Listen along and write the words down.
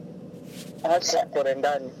That's for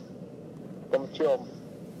Rendani. From Chiom.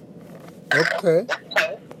 Okay.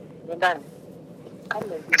 Rendani.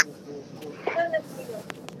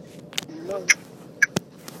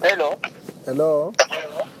 Hello. Hello.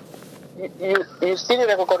 You still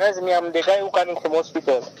recognize me? I'm the guy who coming from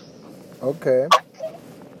hospital. Okay.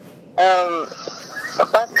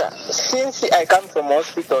 Pastor, since I come from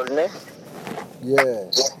hospital,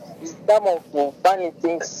 Yes. some of the funny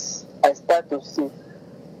things I start to see.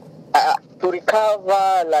 To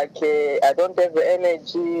recover, like I don't have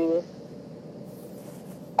energy.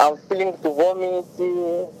 I'm feeling to vomit.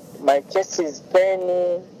 My chest is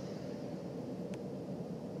paining.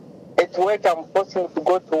 At work, I'm forcing to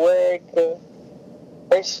go to work.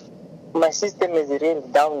 My system is really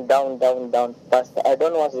down, Pastor. I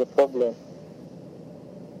don't know what's the problem.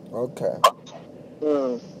 Okay.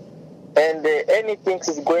 And anything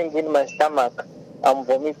is going in my stomach, I'm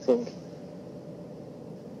vomiting.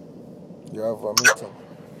 You are vomiting.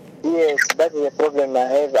 Yes, that is the problem I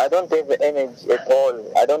have. I don't have energy at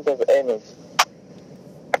all. I don't have energy.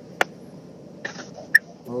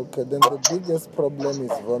 Okay, then the biggest problem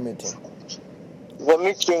is vomiting.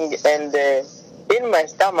 Vomiting and in my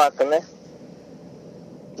stomach,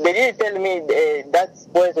 they didn't tell me that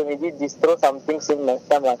poison did destroy some things in my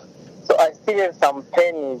stomach. So I still have some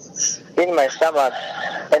pains in my stomach.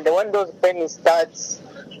 And when those pains starts,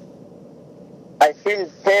 I feel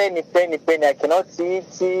pain. I cannot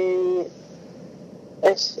eat.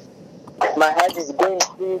 My heart is going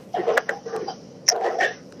quick.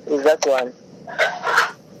 Is that one?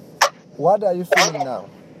 What are you feeling now?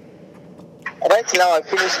 Right now I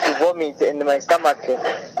finished to vomit and my stomach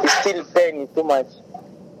is still paining too much.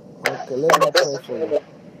 Okay, let me pray for you.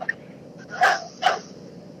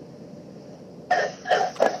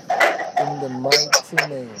 In the mighty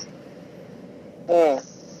name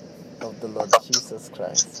of the Lord Jesus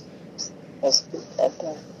Christ.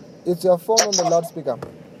 Is your phone on the loudspeaker?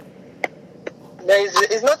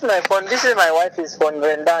 It's not my phone. This is my wife's phone,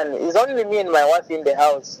 Rendan. It's only me and my wife in the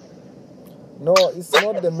house. No, it's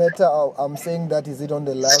not the matter of, I'm saying that is it on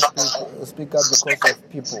the loudspeaker because of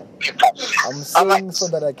people. I'm saying so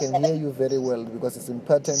that I can hear you very well, because it's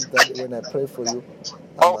important that when I pray for you,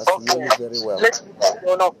 I must hear you very well. Let's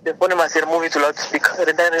turn off the phone. I must remove it to loudspeaker.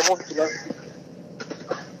 Rendan, remove it to loudspeaker.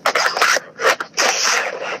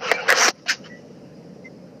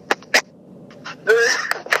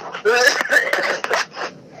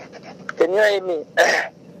 Can you hear me?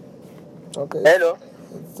 Okay. Hello.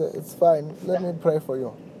 It's fine. Let me pray for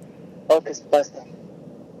you. Okay, Pastor.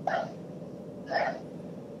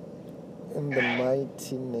 In the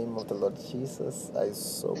mighty name of the Lord Jesus, I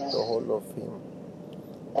soak the whole of him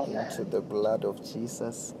into the blood of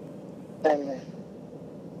Jesus. Amen.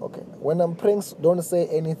 Okay. When I'm praying, don't say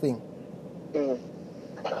anything.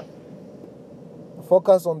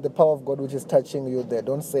 Focus on the power of God which is touching you there.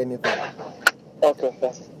 Don't say anything. Okay,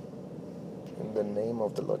 Pastor. In the name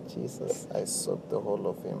of the Lord Jesus, I soak the whole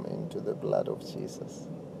of him into the blood of Jesus,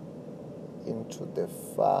 into the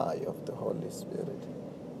fire of the Holy Spirit.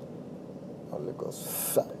 Holy Ghost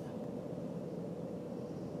fire.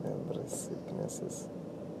 Every sicknesses,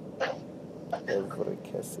 every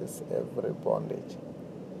curses, every bondage,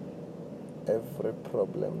 every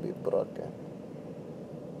problem be broken.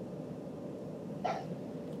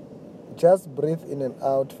 Just breathe in and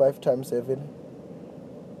out 5 times every day.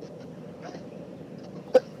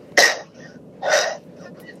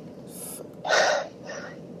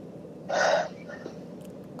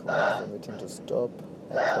 Command vomiting to stop.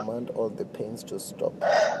 I command all the pains to stop.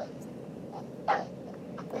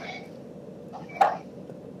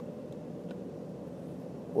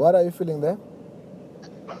 What are you feeling there?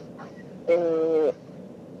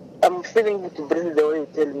 I'm feeling to breathe the way you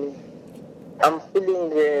tell me. I'm feeling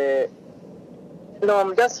No,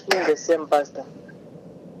 I'm just feeling the same, Pastor.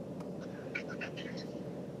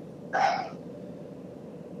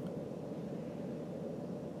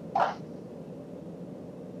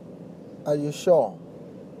 Are you sure?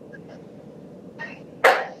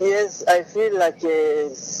 Yes, I feel like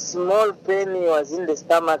a small pain was in the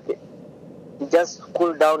stomach. It just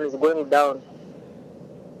cooled down, it's going down.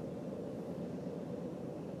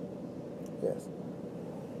 Yes.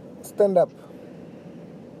 Stand up.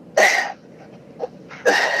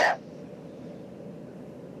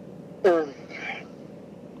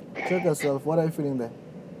 Check yourself. What are you feeling there?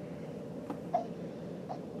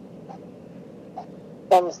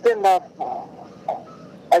 I'm standing up.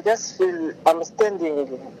 I just feel I'm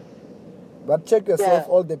standing. But check yourself.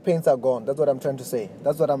 Yeah. All the pains are gone. That's what I'm trying to say.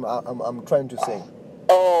 That's what I'm trying to say.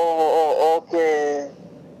 Oh, okay.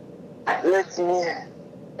 Let me.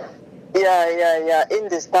 Yeah. In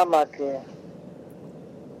the stomach,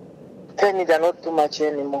 pain is not too much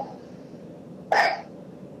anymore.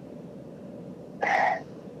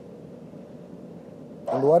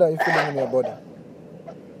 And what are you feeling in your body?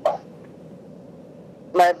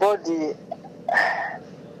 My body,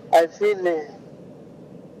 I feel,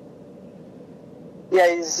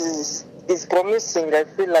 it's promising. I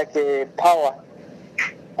feel like a power.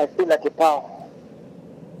 I feel like a power.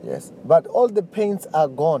 Yes, but all the pains are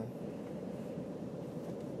gone.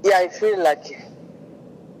 Yeah, I feel like.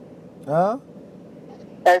 Huh?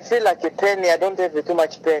 I feel like a pain. I don't have too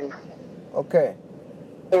much pain. Okay.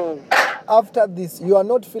 After this, you are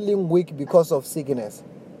not feeling weak because of sickness.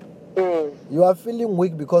 You are feeling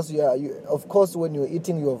weak because of course, when you're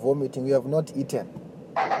eating, you're vomiting. You have not eaten.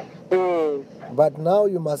 But now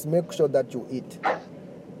you must make sure that you eat.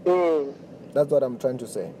 That's what I'm trying to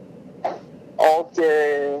say.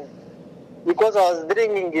 Okay. Because I was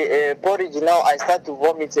drinking porridge, now I start to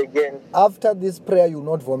vomit again. After this prayer, you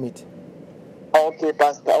will not vomit. Okay,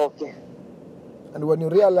 Pastor, okay. And when you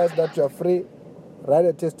realize that you are free, write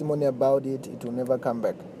a testimony about it. It will never come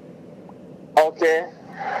back. Okay.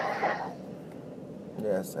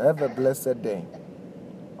 Yes, have a blessed day.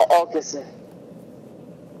 Okay, sir.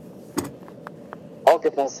 Okay,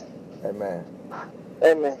 Pastor. Amen.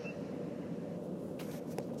 Amen.